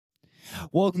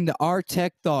Welcome to Our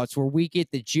Tech Thoughts, where we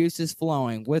get the juices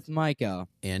flowing with Micah.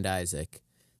 And Isaac.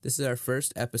 This is our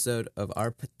first episode of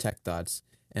Our Tech Thoughts,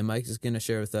 and Mike is going to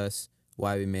share with us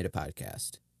why we made a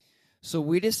podcast. So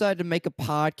we decided to make a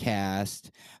podcast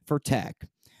for tech.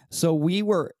 So we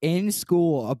were in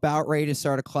school about ready to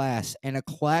start a class, and a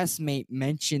classmate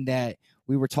mentioned that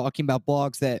we were talking about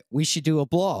blogs, that we should do a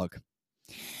blog.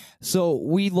 So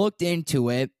we looked into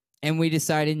it, and we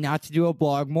decided not to do a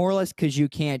blog, more or less because you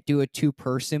can't do a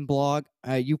two-person blog.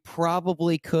 You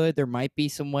probably could. There might be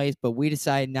some ways, but we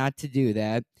decided not to do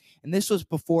that. And this was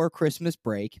before Christmas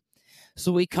break.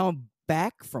 So we come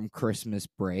back from Christmas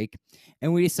break,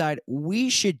 and we decide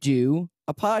we should do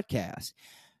a podcast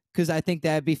because I think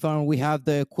that'd be fun. We have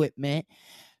the equipment.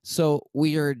 So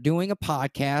we are doing a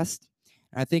podcast.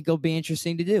 I think it'll be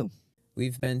interesting to do.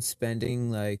 We've been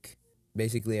spending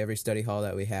basically every study hall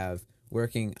that we have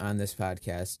working on this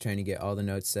podcast, trying to get all the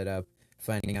notes set up,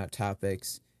 finding out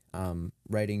topics,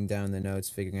 writing down the notes,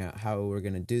 figuring out how we're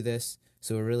going to do this.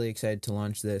 So we're really excited to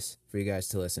launch this for you guys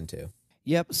to listen to.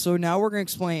 Yep. So now we're going to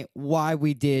explain why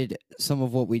we did some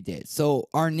of what we did. So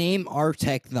our name, Our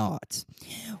Tech Thoughts.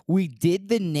 We did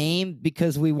the name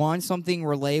because we wanted something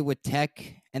related with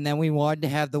tech, and then we wanted to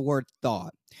have the word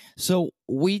thought. So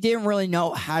we didn't really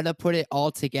know how to put it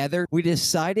all together. We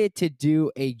decided to do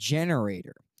a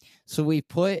generator. So we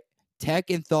put tech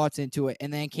and thoughts into it,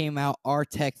 and then came out Our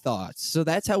Tech Thoughts. So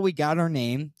that's how we got our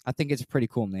name. I think it's a pretty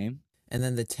cool name. And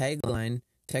then the tagline,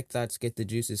 Tech Thoughts Get the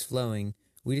Juices Flowing,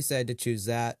 we decided to choose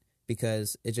that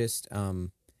because it just,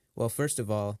 first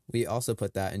of all, we also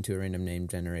put that into a random name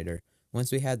generator.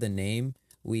 Once we had the name,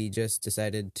 we just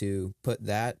decided to put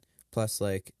that plus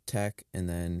tech and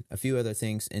then a few other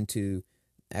things into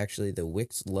actually the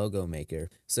Wix logo maker.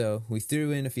 So we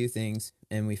threw in a few things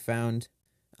and we found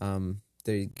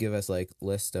they give us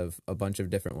list of a bunch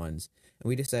of different ones. And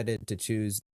we decided to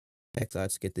choose Tech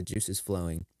Thoughts Get the Juices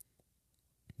Flowing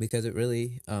because it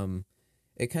really,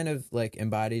 it kind of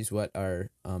embodies what our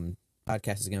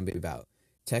podcast is going to be about.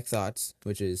 Tech thoughts,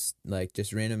 which is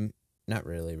just random, not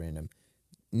really random,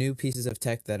 new pieces of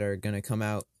tech that are going to come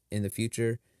out in the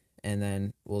future. And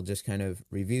then we'll just kind of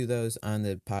review those on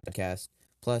the podcast,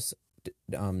 plus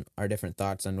our different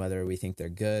thoughts on whether we think they're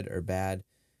good or bad.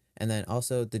 And then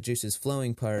also the juices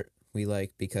flowing part we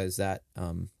like because that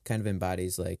kind of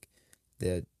embodies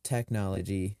the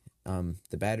technology,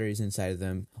 the batteries inside of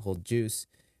them hold juice.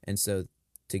 And so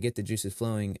to get the juices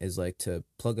flowing is to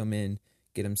plug them in,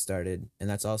 get them started. And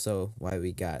that's also why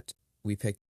we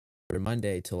picked for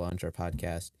Monday to launch our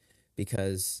podcast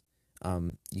because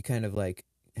you kind of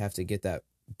have to get that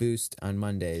boost on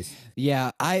Mondays.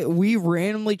 Yeah, we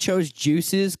randomly chose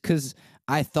juices because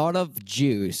I thought of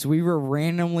juice. We were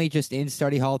randomly just in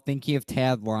study hall thinking of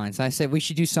taglines. I said we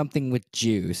should do something with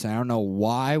juice. I don't know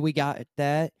why we got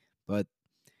that, but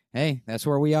hey, that's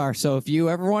where we are. So if you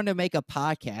ever want to make a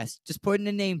podcast, just put in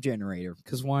a name generator,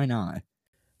 because why not?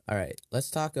 All right,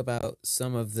 let's talk about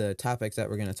some of the topics that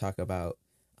we're going to talk about.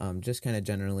 Just kind of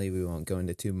generally, we won't go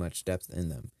into too much depth in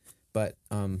them. But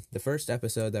the first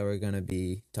episode that we're going to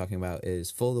be talking about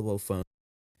is foldable phones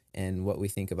and what we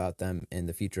think about them and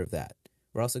the future of that.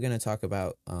 We're also going to talk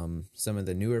about some of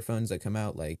the newer phones that come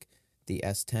out, like the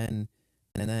S10.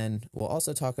 And then we'll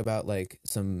also talk about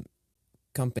some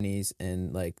companies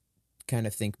and kind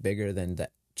of think bigger than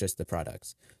just the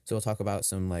products. So we'll talk about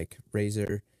some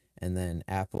Razer and then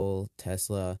Apple,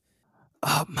 Tesla.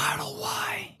 Model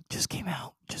Y just came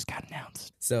out, just got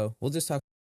announced. So we'll just talk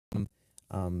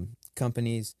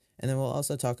companies, and then we'll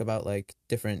also talk about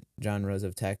different genres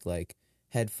of tech like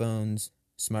headphones,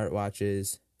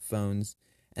 smartwatches, phones,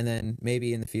 and then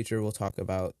maybe in the future we'll talk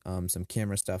about some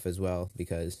camera stuff as well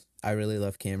because I really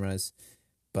love cameras,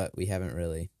 but we haven't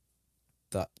really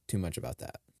thought too much about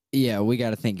that. Yeah, we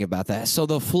got to think about that. So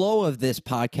the flow of this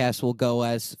podcast will go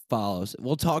as follows.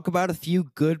 We'll talk about a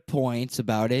few good points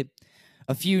about it,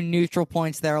 a few neutral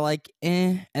points that are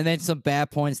and then some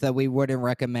bad points that we wouldn't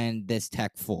recommend this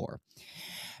tech for.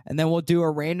 And then we'll do a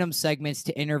random segments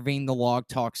to intervene the log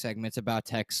talk segments about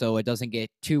tech so it doesn't get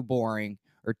too boring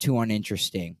or too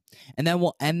uninteresting. And then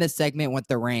we'll end the segment with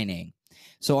the ranting.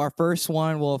 So our first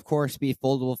one will, of course, be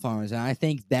foldable phones. And I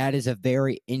think that is a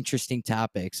very interesting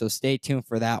topic. So stay tuned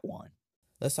for that one.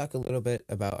 Let's talk a little bit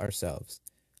about ourselves.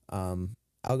 I'll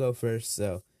go first.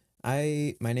 So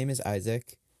my name is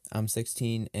Isaac. I'm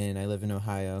 16 and I live in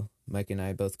Ohio. Mike and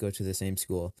I both go to the same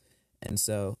school. And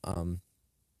so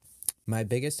my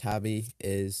biggest hobby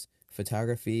is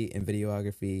photography and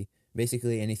videography,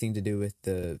 basically anything to do with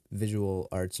the visual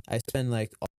arts. I spend all my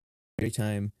free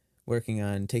time working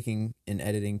on taking and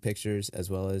editing pictures as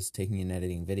well as taking and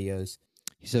editing videos.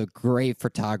 He's a great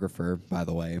photographer, by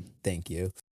the way. Thank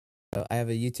you. So I have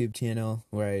a YouTube channel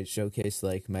where I showcase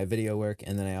like my video work,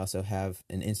 and then I also have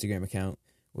an Instagram account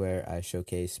where I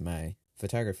showcase my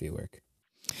photography work.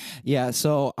 Yeah,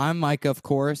 so I'm Micah, of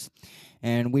course,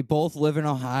 and we both live in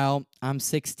Ohio. I'm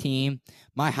 16.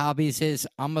 My hobbies is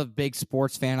I'm a big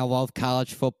sports fan. I love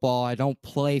college football. I don't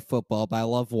play football, but I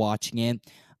love watching it.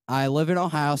 I live in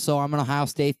Ohio, so I'm an Ohio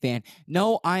State fan.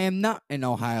 No, I am not an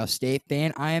Ohio State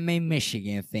fan. I am a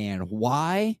Michigan fan.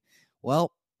 Why?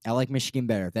 Well, I like Michigan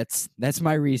better. That's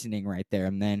my reasoning right there.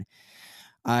 And then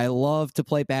I love to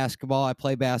play basketball. I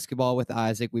play basketball with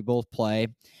Isaac. We both play.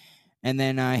 And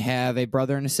then I have a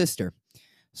brother and a sister.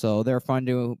 So they're fun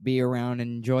to be around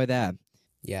and enjoy that.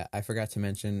 Yeah, I forgot to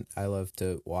mention I love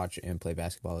to watch and play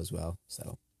basketball as well.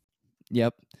 So,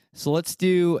 Yep. So let's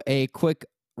do a quick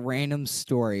random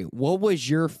story. What was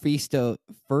your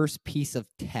first piece of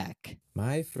tech?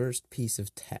 my first piece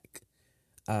of tech.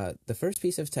 The first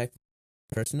piece of tech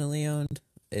personally owned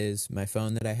is my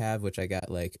phone that I have, which I got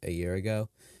like a year ago,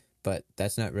 but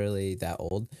that's not really that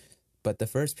old. But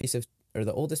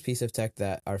the oldest piece of tech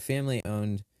that our family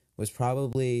owned was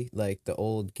probably like the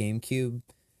old GameCube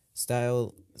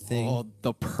style thing. Oh,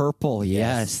 the purple.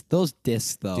 Yes. Those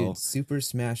discs, though. Dude, Super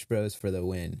Smash Bros. For the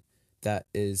win. That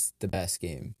is the best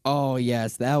game. Oh,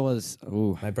 yes. That was.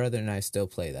 Ooh. My brother and I still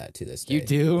play that to this day. You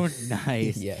do?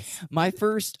 Nice. Yes. My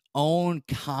first own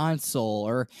console,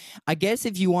 or I guess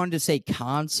if you wanted to say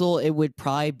console, it would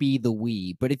probably be the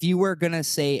Wii. But if you were going to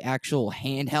say actual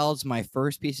handhelds, my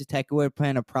first piece of tech would have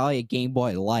been probably a Game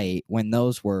Boy Light when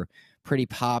those were pretty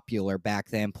popular back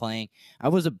then playing. I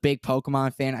was a big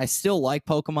Pokemon fan. I still like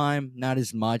Pokemon, not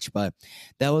as much, but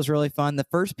that was really fun. The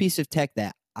first piece of tech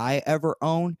that I ever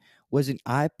owned was an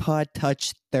iPod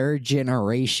Touch 3rd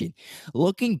generation.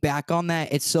 Looking back on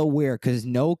that, it's so weird because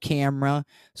no camera,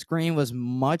 screen was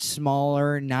much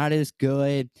smaller, not as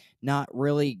good, not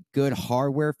really good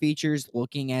hardware features.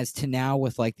 Looking as to now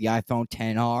with like the iPhone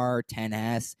XR,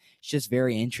 XS, it's just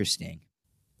very interesting.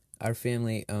 Our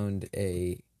family owned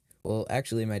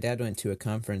actually, my dad went to a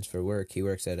conference for work. He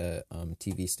works at a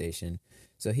TV station.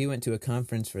 So he went to a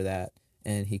conference for that,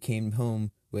 and he came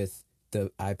home with the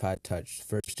iPod Touch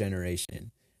 1st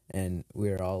generation, and we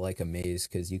were all like amazed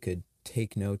because you could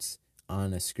take notes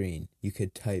on a screen. You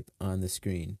could type on the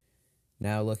screen.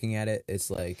 Now looking at it, it's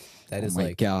like that is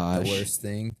like the worst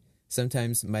thing.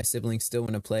 Sometimes my siblings still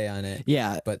want to play on it.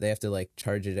 Yeah, but they have to like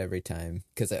charge it every time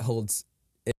because it holds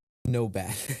no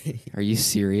battery. Are you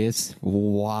serious?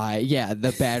 Why? Yeah,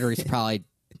 the battery's probably.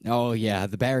 Oh yeah,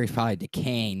 the battery's probably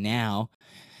decaying now.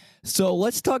 So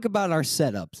let's talk about our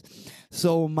setups.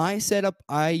 So my setup,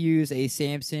 I use a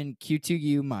Samson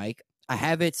Q2U mic. I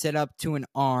have it set up to an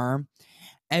arm,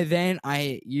 and then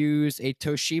I use a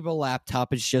Toshiba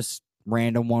laptop. It's just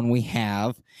random one we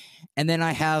have. And then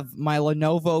I have my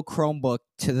Lenovo Chromebook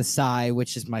to the side,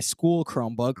 which is my school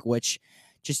Chromebook, which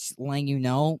just letting you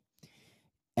know,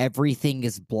 everything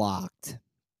is blocked.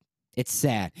 It's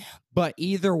sad. But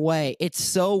either way, it's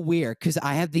so weird because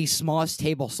I have the smallest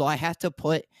table, so I have to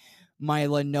put my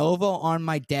Lenovo on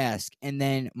my desk and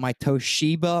then my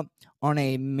Toshiba on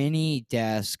a mini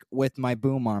desk with my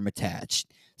boom arm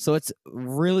attached. So it's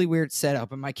really weird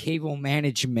setup, and my cable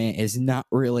management is not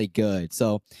really good.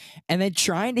 So, and then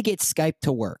trying to get Skype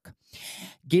to work.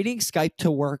 Getting Skype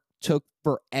to work took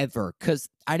forever because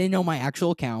I didn't know my actual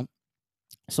account.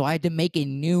 So I had to make a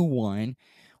new one,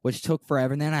 which took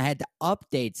forever. And then I had to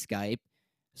update Skype.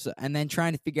 So, and then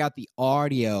trying to figure out the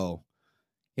audio.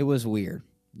 It was weird.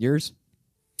 Yours?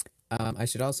 I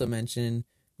should also mention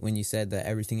when you said that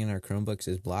everything in our Chromebooks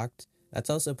is blocked, that's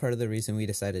also part of the reason we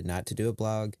decided not to do a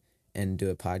blog and do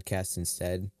a podcast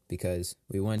instead, because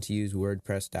we wanted to use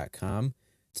WordPress.com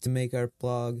to make our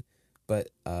blog, but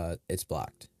it's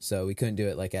blocked. So we couldn't do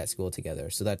it like at school together.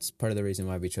 So that's part of the reason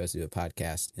why we chose to do a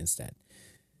podcast instead.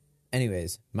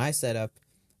 Anyways, my setup,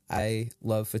 I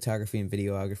love photography and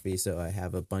videography, so I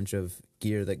have a bunch of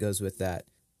gear that goes with that.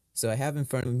 So I have in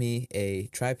front of me a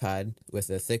tripod with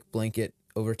a thick blanket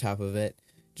over top of it,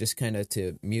 just kind of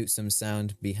to mute some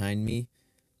sound behind me.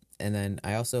 And then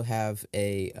I also have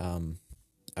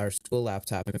our school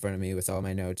laptop in front of me with all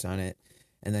my notes on it.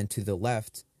 And then to the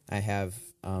left, I have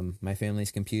my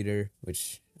family's computer,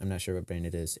 which I'm not sure what brand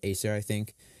it is, Acer, I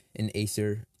think, an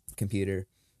Acer computer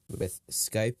with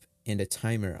Skype and a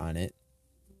timer on it,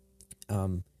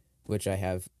 which I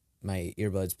have my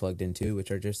earbuds plugged into,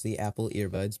 which are just the Apple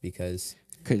earbuds because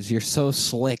you're so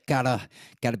slick. Gotta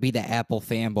be the Apple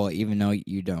fanboy, even though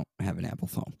you don't have an Apple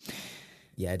phone.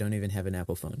 Yeah, I don't even have an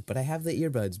Apple phone, but I have the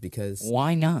earbuds because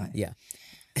why not? Yeah,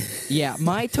 Yeah,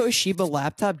 my Toshiba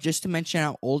laptop, just to mention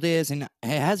how old it is, and it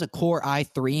has a Core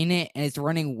i3 in it, and it's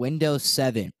running Windows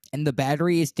 7, and the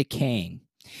battery is decaying.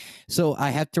 So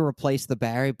I have to replace the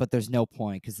battery, but there's no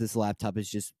point because this laptop is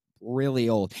just really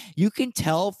old. You can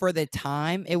tell for the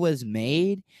time it was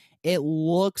made, it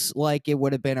looks like it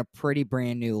would have been a pretty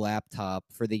brand new laptop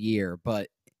for the year, but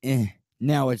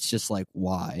now it's just like,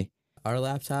 why? Our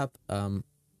laptop,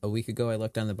 a week ago, I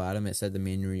looked on the bottom. It said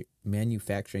the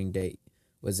manufacturing date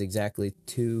was exactly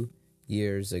 2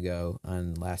 years ago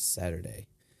on last Saturday.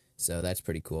 So that's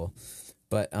pretty cool.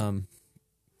 But I'm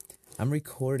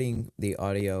recording the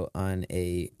audio on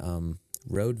a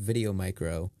Rode Video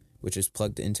Micro, which is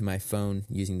plugged into my phone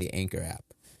using the Anchor app.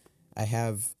 I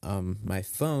have my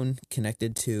phone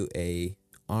connected to a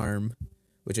arm,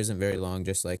 which isn't very long,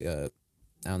 just like I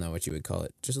don't know what you would call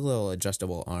it, just a little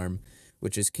adjustable arm,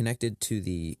 which is connected to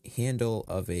the handle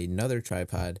of another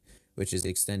tripod, which is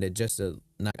extended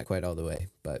not quite all the way,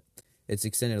 but it's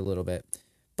extended a little bit.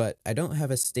 But I don't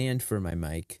have a stand for my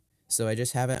mic, so I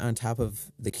just have it on top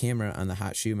of the camera on the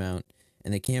hot shoe mount,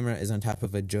 and the camera is on top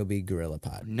of a Joby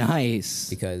GorillaPod. Nice.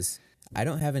 Because I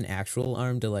don't have an actual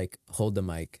arm to like hold the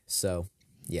mic, so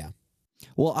yeah.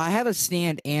 Well, I have a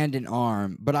stand and an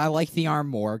arm, but I like the arm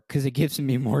more because it gives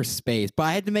me more space. But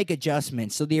I had to make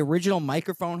adjustments. So the original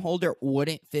microphone holder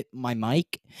wouldn't fit my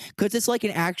mic because it's like an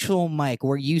actual mic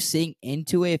where you sing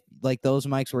into it, like those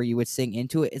mics where you would sing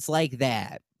into it. It's like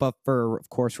that, but for, of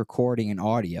course, recording and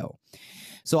audio.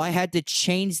 So I had to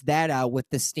change that out with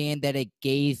the stand that it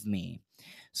gave me.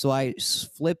 So I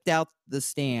flipped out the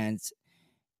stands.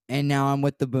 And now I'm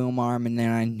with the boom arm, and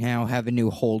then I now have a new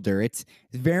holder. It's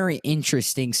very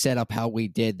interesting setup how we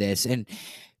did this. And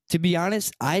to be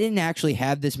honest, I didn't actually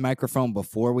have this microphone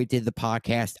before we did the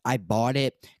podcast. I bought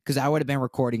it because I would have been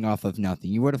recording off of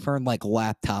nothing. You would have heard like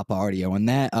laptop audio, and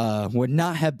that would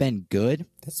not have been good.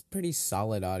 That's pretty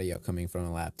solid audio coming from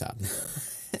a laptop.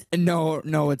 No,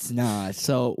 it's not.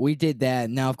 So we did that.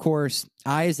 Now, of course,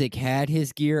 Isaac had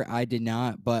his gear. I did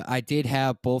not, but I did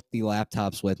have both the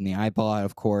laptops with me. I bought,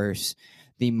 of course,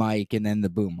 the mic and then the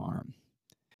boom arm.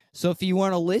 So if you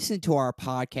want to listen to our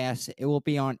podcast, it will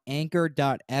be on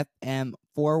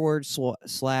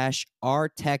anchor.fm/our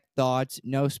tech thoughts,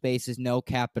 no spaces, no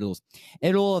capitals.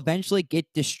 It'll eventually get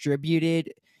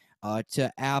distributed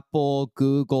to Apple,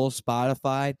 Google,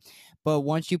 Spotify. But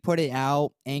once you put it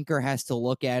out, Anchor has to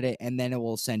look at it, and then it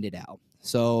will send it out.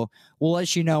 So we'll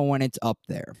let you know when it's up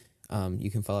there. You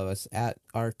can follow us at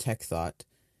Our Tech Thought.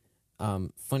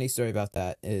 Funny story about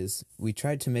that is we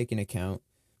tried to make an account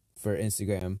for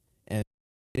Instagram and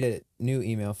did a new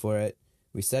email for it.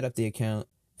 We set up the account,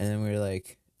 and then we were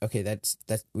like, okay, that's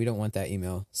we don't want that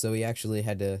email. So we actually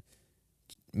had to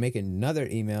make another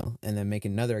email and then make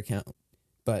another account.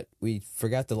 But we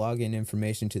forgot the login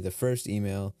information to the first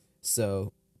email.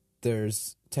 So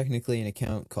there's technically an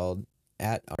account called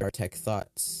at Our Tech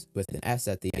Thoughts with an S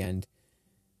at the end,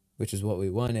 which is what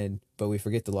we wanted, but we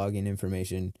forget the login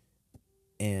information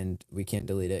and we can't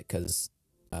delete it because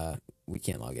we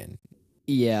can't log in.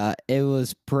 Yeah, it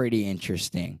was pretty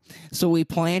interesting. So we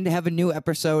plan to have a new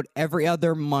episode every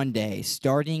other Monday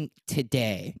starting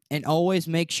today. And always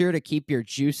make sure to keep your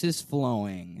juices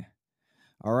flowing.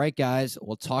 All right, guys,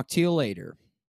 we'll talk to you later.